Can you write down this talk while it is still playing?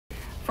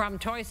From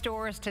toy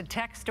stores to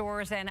tech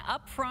stores and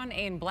upfront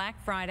in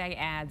Black Friday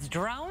ads,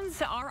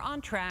 drones are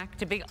on track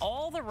to be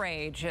all the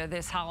rage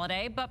this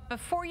holiday. But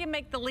before you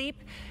make the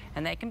leap,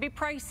 and they can be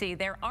pricey,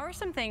 there are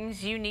some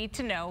things you need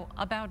to know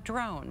about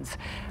drones.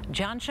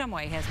 John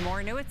Shumway has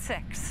more new at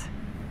 6.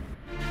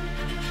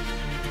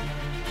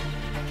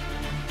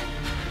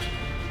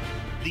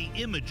 The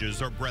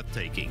images are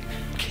breathtaking.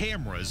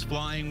 Cameras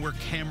flying where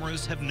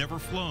cameras have never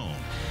flown,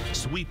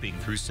 sweeping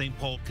through St.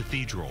 Paul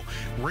Cathedral,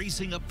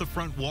 racing up the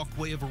front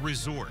walkway of a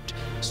resort,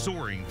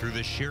 soaring through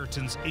the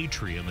Sheraton's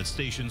atrium at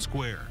Station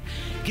Square,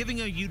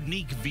 giving a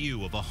unique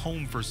view of a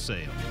home for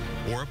sale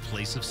or a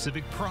place of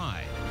civic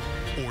pride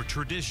or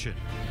tradition.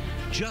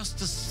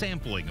 Just a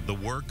sampling of the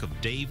work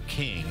of Dave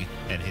King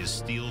and his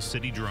Steel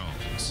City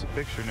drones. The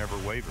picture never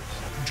wavers.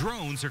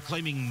 Drones are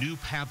claiming new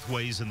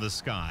pathways in the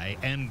sky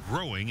and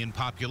growing in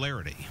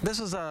popularity. This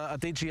is a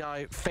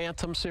DJI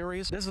Phantom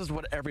series. This is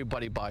what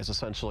everybody buys,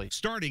 essentially.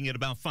 Starting at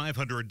about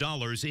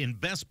 $500 in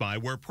Best Buy,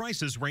 where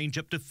prices range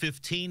up to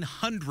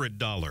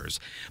 $1,500.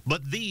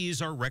 But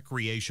these are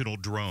recreational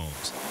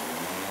drones.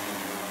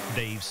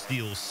 Dave's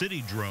Steel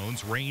City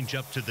drones range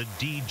up to the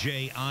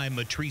DJI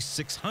M200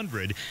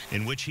 600,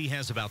 in which he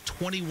has about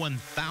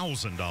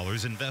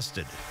 $21,000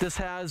 invested. This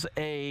has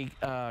a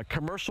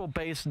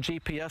commercial-based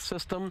GPS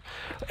system.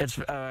 It's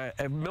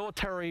a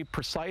military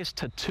precise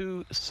to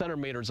 2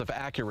 centimeters of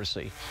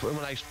accuracy. When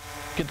I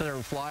get there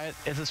and fly it,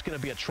 it's just going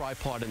to be a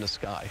tripod in the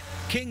sky.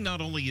 King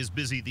not only is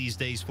busy these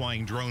days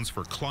flying drones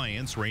for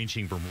clients,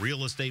 ranging from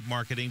real estate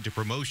marketing to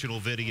promotional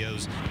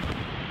videos,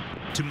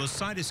 to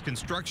Mositis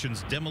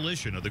Construction's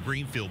demolition of the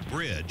Greenfield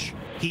Bridge,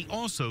 he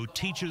also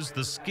teaches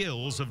the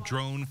skills of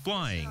drone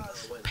flying,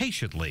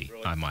 patiently,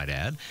 I might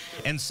add,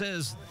 and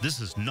says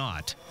this is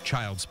not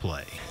child's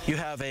play. You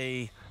have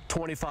a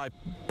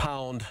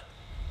 25-pound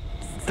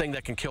thing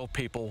that can kill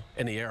people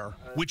in the air.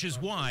 Which is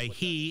why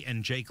he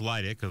and Jake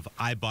Leidick of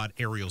iBot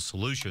Aerial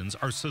Solutions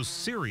are so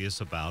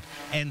serious about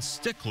and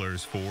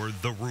sticklers for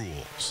the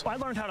rules. I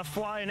learned how to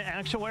fly an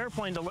actual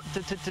airplane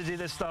to do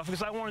this stuff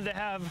because I wanted to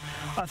have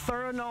a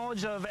thorough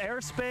knowledge of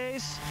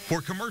airspace.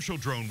 For commercial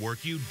drone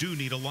work, you do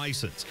need a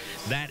license.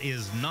 That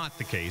is not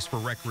the case for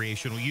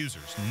recreational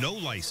users. No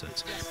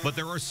license. But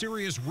there are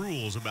serious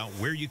rules about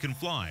where you can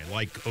fly,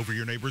 like over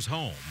your neighbor's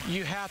home.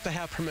 You have to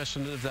have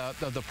permission of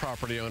the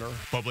property owner.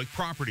 Public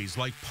properties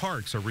like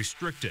parks are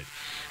restricted.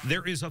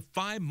 There is a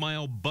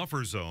 5-mile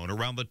buffer zone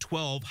around the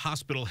 12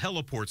 hospital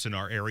heliports in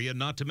our area,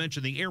 not to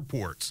mention the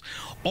airports.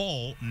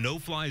 All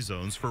no-fly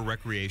zones for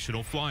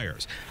recreational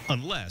flyers,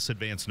 unless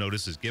advance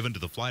notice is given to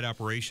the Flight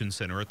Operations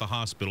Center at the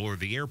hospital or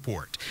the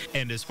airport.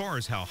 And as far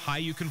as how high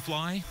you can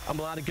fly, I'm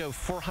allowed to go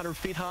 400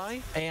 feet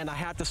high, and I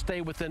have to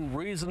stay within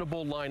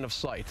reasonable line of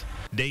sight.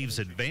 Dave's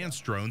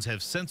advanced drones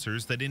have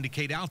sensors that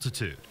indicate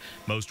altitude.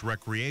 Most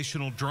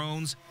recreational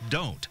drones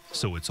don't,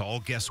 so it's all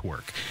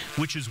guesswork,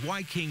 which is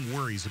why King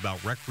worries about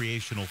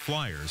recreational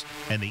flyers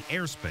and the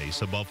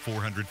airspace above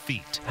 400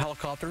 feet.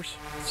 Helicopters,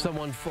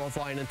 someone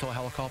flying into a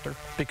helicopter,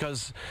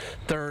 because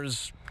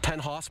there's 10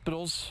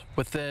 hospitals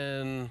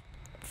within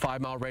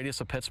 5-mile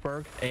radius of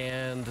Pittsburgh,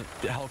 and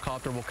the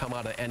helicopter will come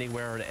out of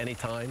anywhere at any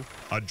time.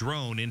 A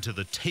drone into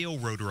the tail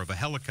rotor of a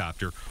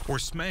helicopter or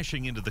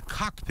smashing into the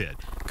cockpit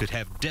could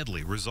have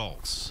deadly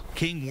results.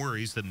 King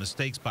worries that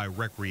mistakes by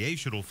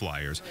recreational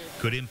flyers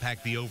could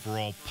impact the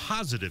overall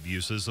positive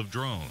uses of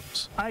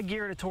drones. I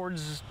geared it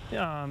towards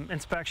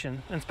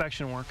inspection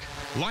work.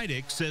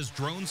 Leidick says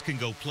drones can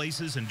go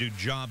places and do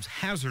jobs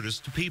hazardous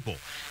to people,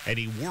 and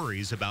he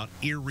worries about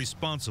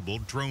irresponsible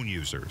drone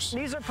users.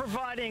 These are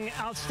providing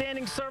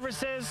outstanding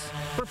services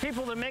for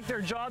people to make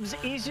their jobs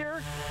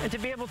easier and to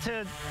be able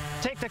to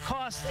take the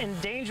cost in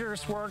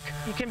dangerous work.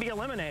 You can be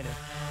eliminated.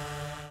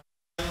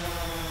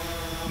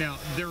 Now,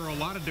 there are a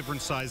lot of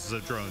different sizes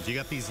of drones. You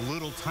got these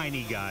little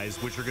tiny guys,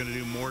 which are going to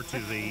do more to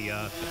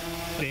the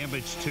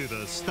damage to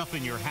the stuff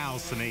in your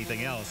house than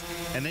anything else.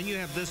 And then you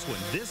have this one.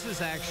 This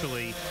is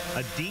actually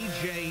a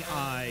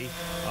DJI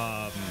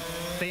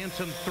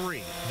Phantom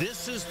 3.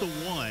 This is the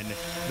one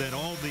that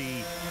all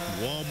the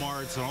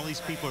Walmarts and all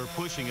these people are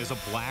pushing as a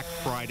Black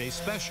Friday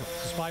special.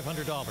 It's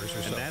 $500 or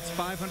so. And that's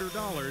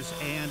 $500,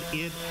 and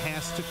it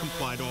has to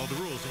comply to all the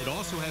rules. It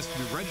also has to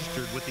be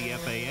registered with the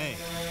FAA.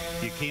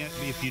 You can't,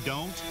 if you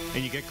don't,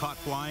 and you get caught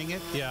flying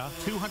it, yeah,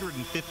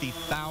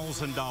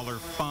 $250,000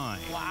 fine.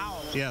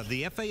 Wow. Yeah,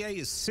 the FAA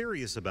is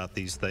serious about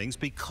these things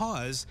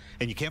because,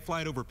 and you can't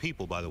fly it over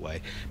people, by the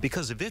way,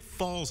 because if it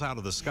falls out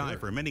of the sky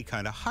from any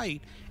kind of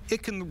height,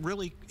 it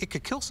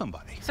could kill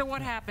somebody. So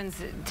what happens,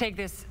 take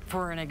this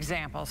for an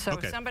example. So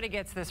if somebody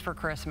gets this for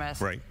Christmas,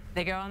 right,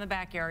 they go in the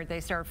backyard, they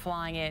start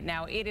flying it.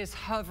 Now it is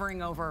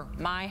hovering over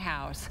my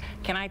house.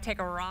 Can I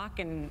take a rock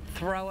and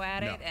throw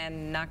at it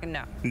and knock it?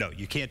 No. No,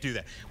 you can't do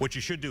that. What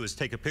you should do is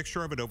take a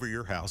picture of it over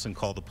your house and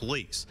call the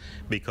police,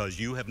 because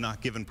you have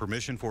not given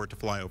permission for it to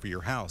fly over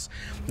your house.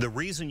 The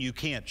reason you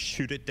can't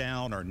shoot it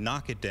down or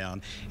knock it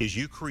down is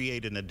you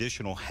create an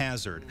additional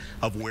hazard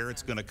of where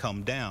it's going to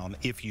come down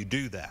if you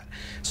do that.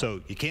 So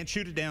you can't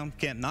shoot it down,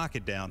 can't knock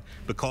it down,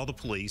 but call the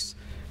police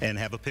and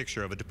have a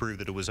picture of it to prove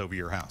that it was over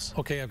your house.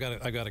 Okay, I've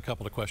got a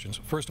couple of questions.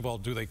 First of all,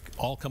 do they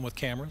all come with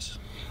cameras?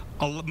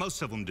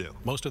 Most of them do.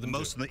 Most of them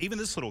do. Even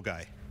this little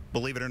guy,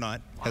 believe it or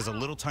not, has a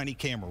little tiny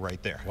camera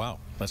right there. Wow,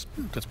 that's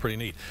pretty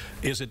neat.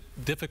 Is it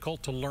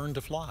difficult to learn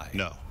to fly?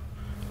 No.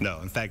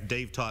 No, in fact,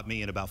 Dave taught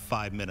me in about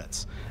 5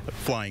 minutes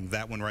flying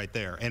that one right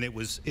there, and it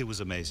was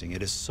amazing.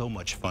 It is so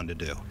much fun to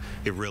do.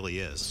 It really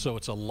is. So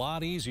it's a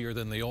lot easier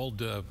than the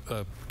old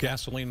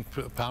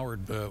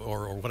gasoline-powered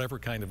or whatever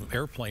kind of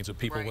airplanes that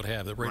people would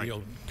have, that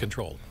radio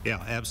controlled.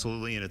 Yeah,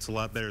 absolutely, and it's a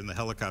lot better than the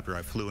helicopter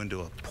I flew into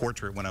a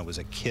portrait when I was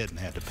a kid and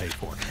had to pay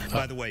for.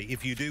 By the way,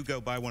 if you do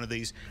go buy one of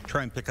these,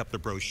 try and pick up the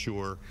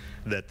brochure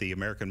that the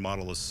American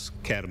Modelists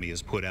Academy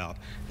has put out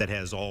that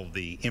has all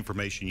the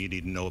information you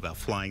need to know about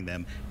flying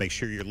them. Make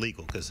sure you're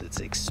legal, because it's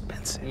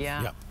expensive.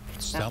 Yeah.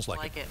 Sounds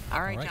like it.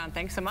 All right, John,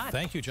 thanks so much.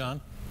 Thank you,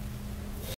 John.